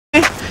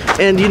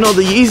And you know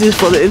the Yeezys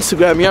for the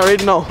Instagram, you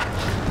already know.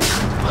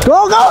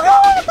 Go, go, go!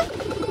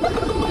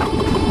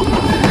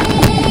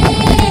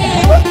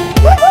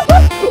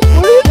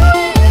 What are you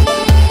doing?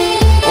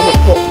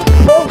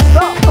 Bro,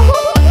 stop!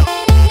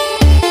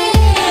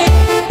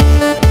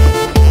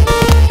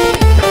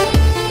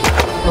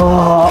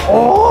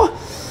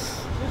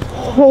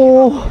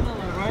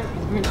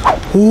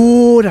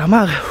 Oh, damn.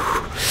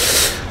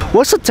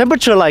 What's the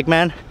temperature like,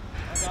 man?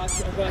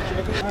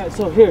 Alright,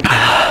 so here.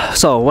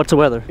 So, what's the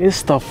weather?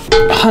 It's the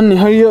honey,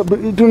 hurry up, but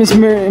you're doing this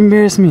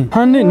embarrass me.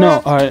 Honey? No,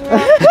 alright.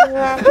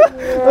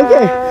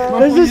 Okay,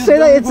 let's just say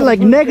that it's like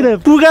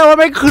negative. พูดง่ายว่า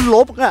ไม่ขึ้นล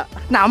บอะ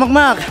หนาว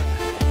มากๆ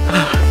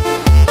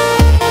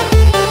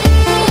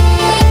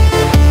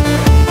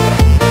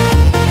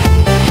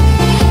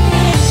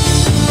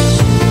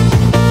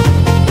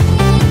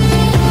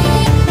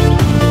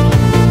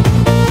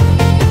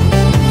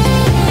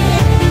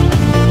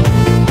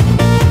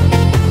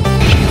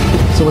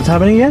So what's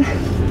happening again?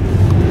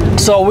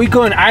 So we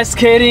going ice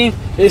skating.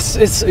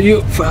 It's you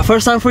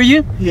first time for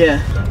you? Yeah.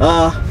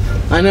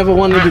 I never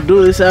wanted to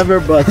do this ever,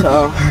 but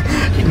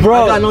bro,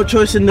 I got no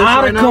choice in this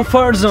out right of now.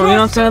 comfort zone. You know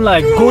what I'm saying?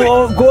 Like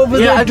go over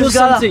there, do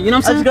something. You know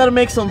what I'm saying? I just gotta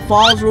make some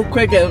falls real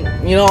quick, and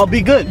you know I'll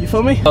be good. You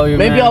feel me? Oh, maybe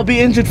man. I'll be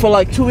injured for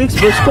like 2 weeks,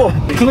 but it's cool.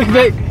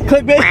 Clickbait.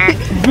 Clickbait.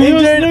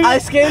 Injured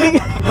ice skating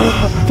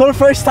for the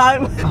first time.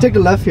 Take a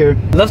left here.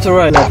 Left or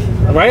right? Left.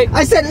 Right?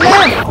 I said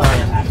left!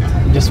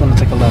 You just want to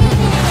take a left.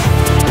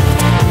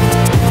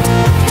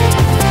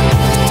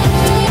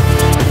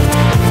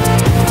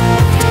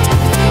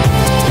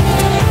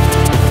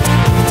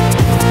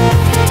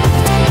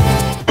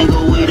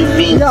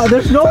 Yeah,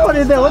 there's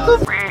nobody there. What the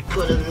f?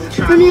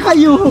 ไม่มีใคร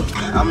อยู่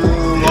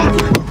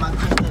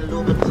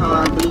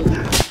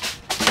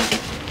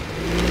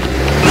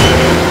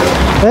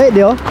เฮ้ยเ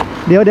ดี๋ยว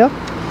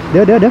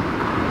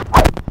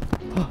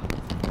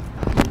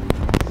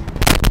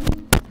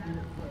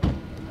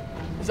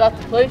Is that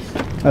the place?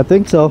 I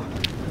think so.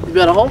 You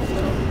got a home?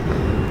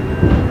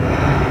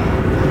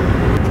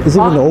 Is it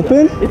even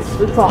open? It's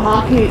a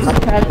hockey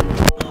academy.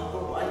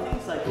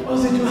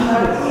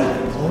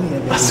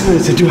 I swear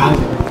it's a do have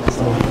it.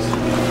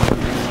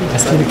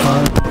 That's 25.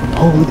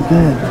 Oh, look at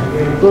that.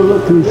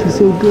 Look, dude, she's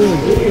so good.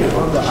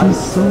 She's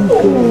so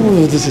good.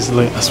 Oh, this is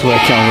late. I swear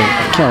I can't wait.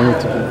 I can't wait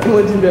to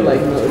Imagine they're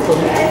like, no, it's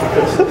okay.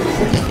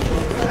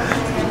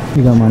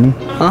 You got money?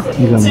 Huh?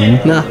 You got money?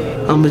 Nah,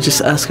 I'ma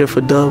just ask her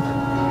for dub.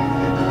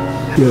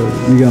 Yo,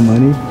 you got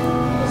money?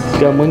 You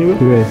got money, bro?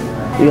 Hooray.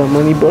 You got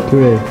money, bro?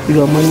 Hooray. You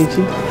got money,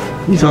 too?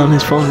 He's on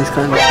his phone, he's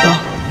kind of,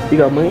 you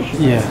got money?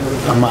 Yeah,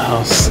 at my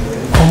house.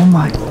 Oh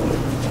my.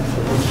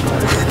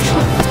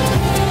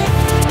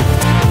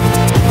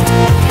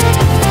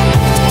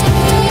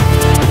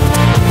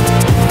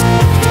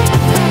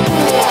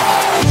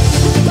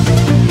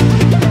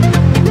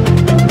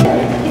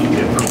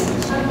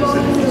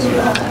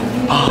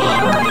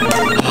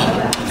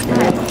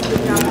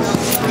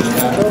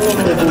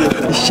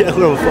 Shit,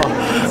 we're gonna fall.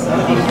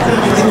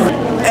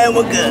 And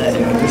we're good.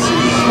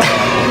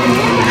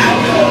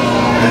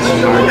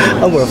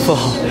 I'm gonna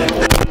fall.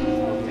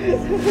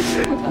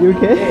 You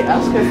okay? Hey,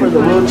 ask her for the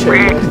wheelchair.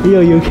 Yo,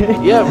 you okay?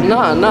 Yeah,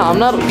 nah, I'm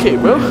not okay,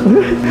 bro.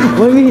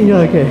 What do you mean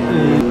you're okay?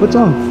 What's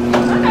wrong?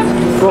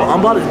 Bro, I'm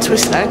about to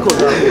twist ankles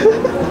down here.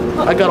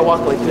 I gotta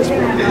walk like this, bro.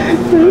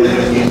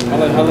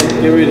 I'll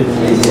get ready.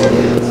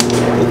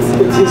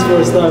 It's his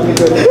first time.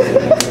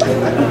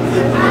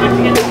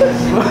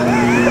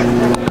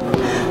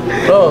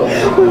 Bro.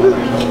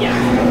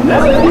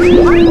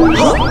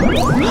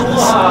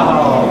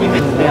 Wow.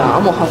 Yeah,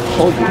 I'm gonna have to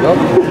hold you, bro.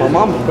 My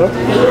mama, bro.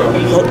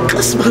 Walk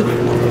straight.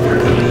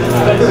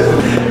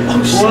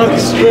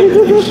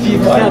 If you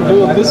can't do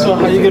it this one,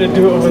 how you gonna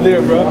do it over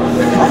there, bro?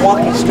 I'm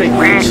walking straight,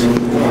 bitch.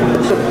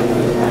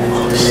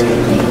 Oh, shit.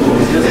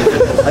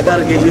 I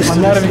gotta get used to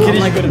I'm not this. even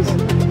kidding. You gonna.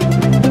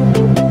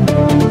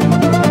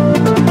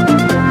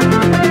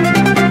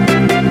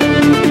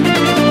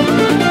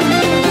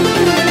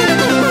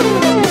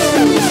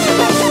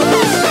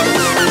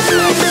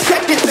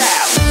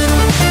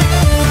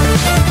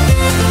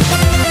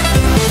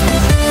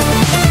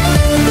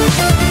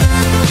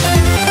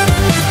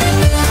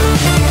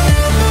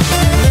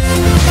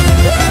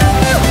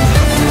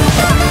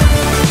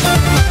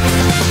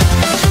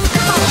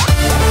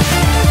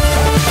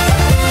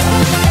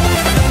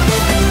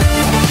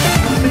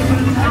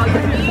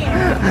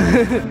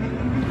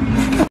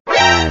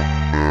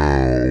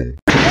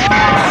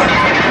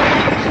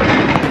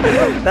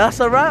 That's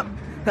a wrap.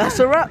 That's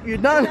a wrap. You're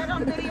done.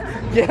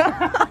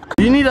 Yeah.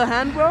 You need a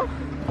hand, bro?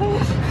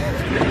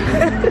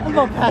 I'm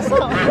gonna pass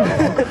out.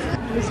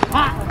 It's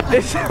hot.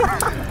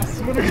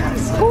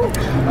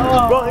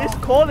 Bro, it's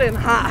cold and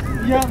hot.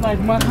 Yeah, like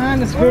my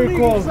hand is very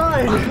cold.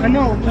 I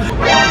know.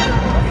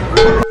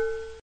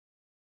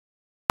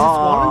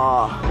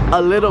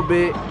 A little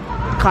bit.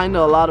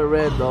 Kinda a lot of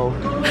red though.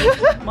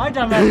 My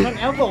time has an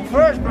elbow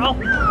first, bro.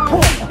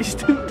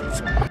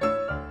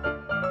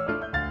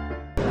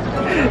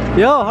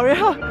 Yo, hurry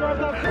up.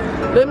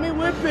 Let me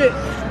whip it.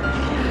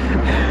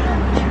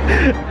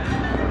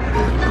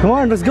 Come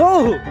on, let's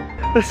go.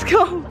 Let's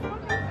go.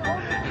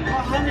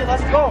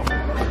 Let's go.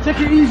 Take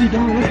it easy,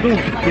 dog. Let's go.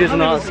 He does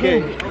not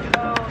skate.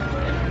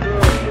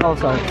 Oh,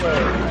 sorry.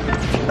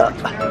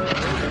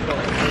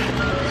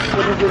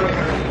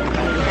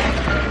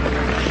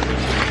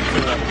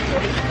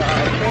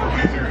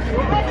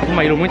 ทำไ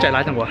มลุงไม่ใจร้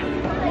ายจังวะ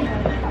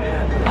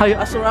How you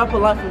that's a rap a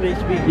lot from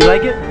HB. You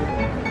like it?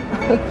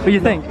 What do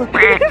you think?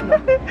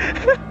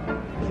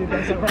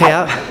 โอเคค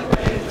รับ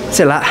เส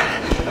ร็จละ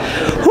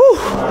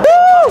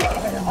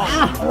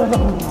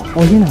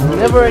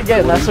Never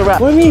again. That's a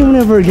rap. What do you mean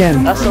never again?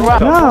 That's a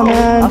rap. No,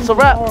 man. That's a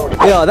rap.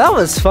 Yo, that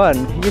was fun.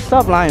 You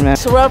stop lying, man.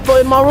 That's a rap for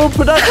in my room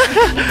production.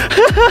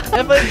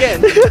 Never again.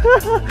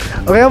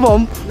 โอเคครับผม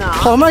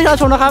ขอบคุณมากที่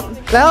ชมนะครับ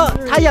แล้ว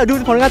ถ้าอยากดู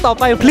ผลงานต่อ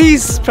ไป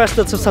please press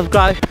the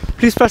subscribe.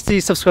 Please press the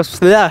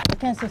subscribe. I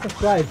can't say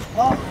subscribe.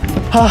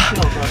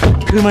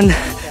 คือมัน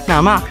หนา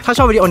มาก ถ้าช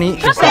อบวิดีโอนี้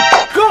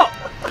Go.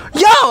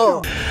 Yo!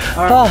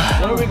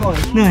 Where are we going?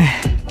 เหนื่อย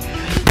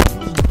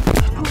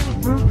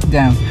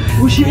Damn.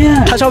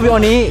 ถ้าชอบวิดีโอ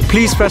นี้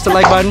please press the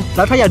like button แ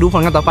ล้วถ้าอยากดูผ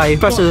ลงานต่อไป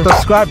press the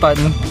subscribe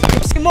button.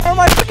 See more of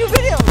my fucking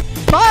videos.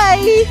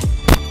 Bye!